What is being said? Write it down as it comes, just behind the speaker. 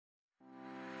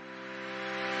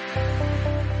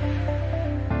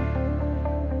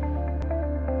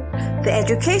The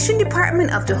Education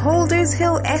Department of the Holders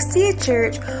Hill SDA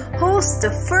Church hosts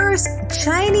the first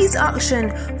Chinese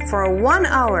auction for 1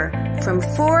 hour from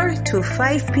 4 to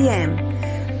 5 p.m.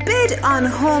 Bid on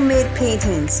homemade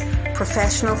paintings,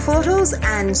 professional photos,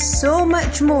 and so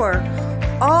much more.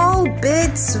 All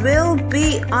bids will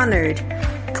be honored.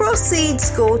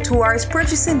 Proceeds go towards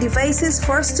purchasing devices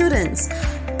for students.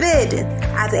 Bid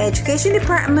at the Education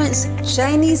Department's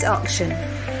Chinese auction.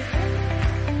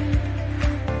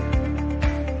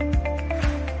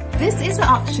 This is an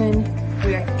auction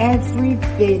where every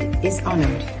bid is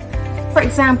honored. For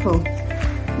example,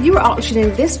 you were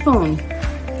auctioning this phone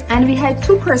and we had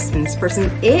two persons,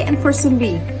 person A and person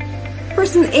B.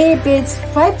 Person A bids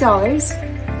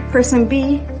 $5, person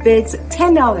B bids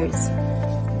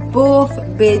 $10. Both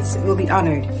bids will be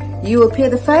honored. You will pay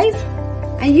the $5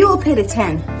 and you will pay the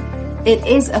 $10. It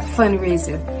is a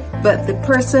fundraiser, but the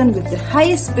person with the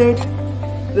highest bid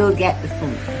will get the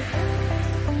phone.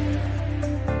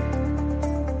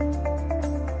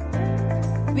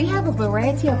 We have a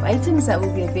variety of items that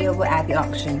will be available at the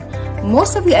auction.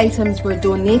 Most of the items were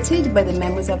donated by the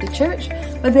members of the church,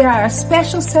 but there are a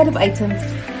special set of items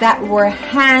that were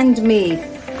handmade.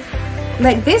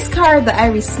 Like this card that I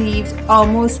received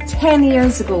almost 10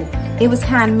 years ago. It was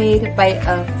handmade by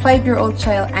a 5-year-old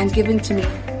child and given to me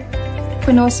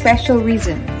for no special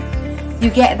reason. You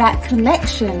get that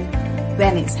connection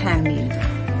when it's handmade.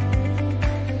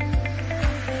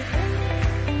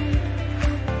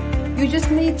 You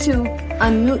just need to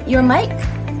unmute your mic,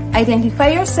 identify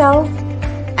yourself,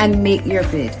 and make your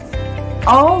bid.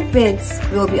 All bids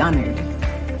will be honored.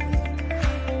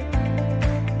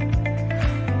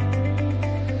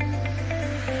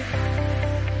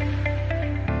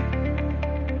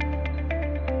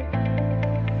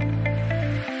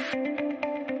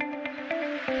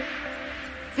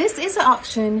 This is an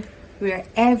auction where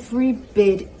every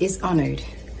bid is honored.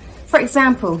 For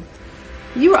example,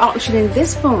 you were auctioning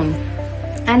this phone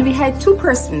and we had two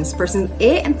persons, person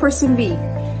A and person B.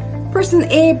 Person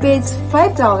A bids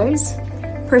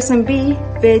 $5, person B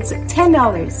bids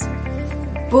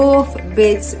 $10. Both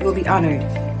bids will be honored.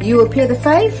 You will pay the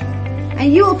 $5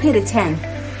 and you will pay the $10.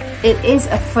 It is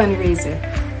a fundraiser,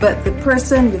 but the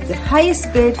person with the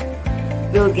highest bid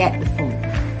will get the phone.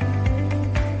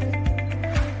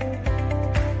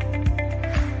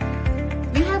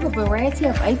 We have a variety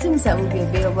of items that will be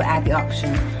available at the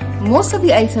auction. Most of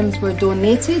the items were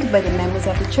donated by the members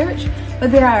of the church,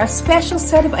 but there are a special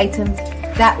set of items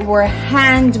that were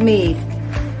handmade.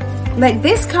 Like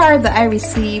this card that I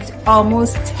received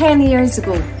almost 10 years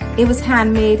ago. It was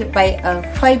handmade by a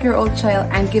 5-year-old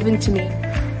child and given to me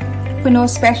for no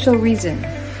special reason.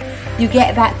 You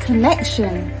get that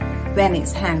connection when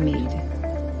it's handmade.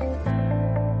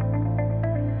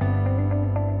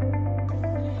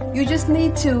 You just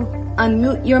need to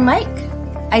unmute your mic,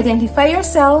 identify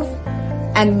yourself,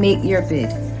 and make your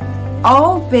bid.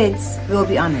 All bids will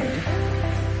be honored.